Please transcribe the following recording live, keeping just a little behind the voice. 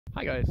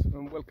Hi guys,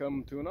 and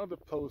welcome to another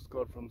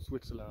postcard from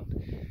Switzerland.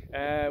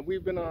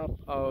 We've been up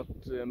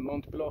at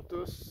Mount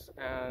Pilatus,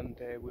 and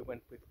we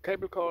went with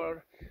cable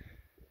car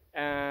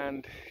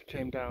and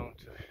came down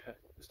to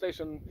the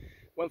station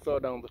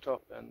 1/3 down the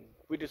top, and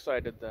we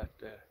decided that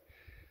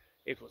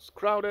it was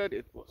crowded,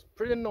 it was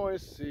pretty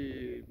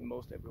noisy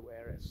most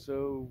everywhere,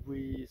 so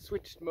we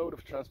switched mode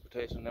of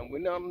transportation and we're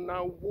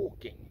now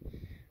walking.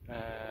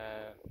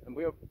 And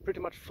we are pretty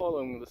much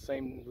following the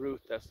same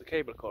route as the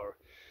cable car.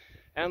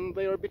 And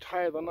they are a bit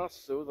higher than us,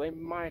 so they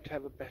might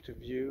have a better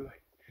view,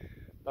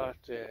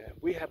 but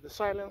we have the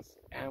silence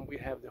and we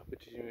have the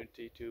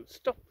opportunity to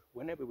stop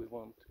whenever we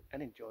want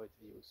and enjoy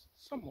the views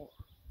some more.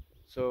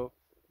 So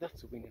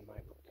that's a win in my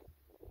book.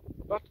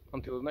 But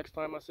until next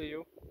time I see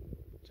you,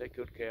 take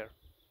good care.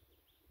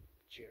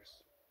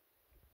 Cheers.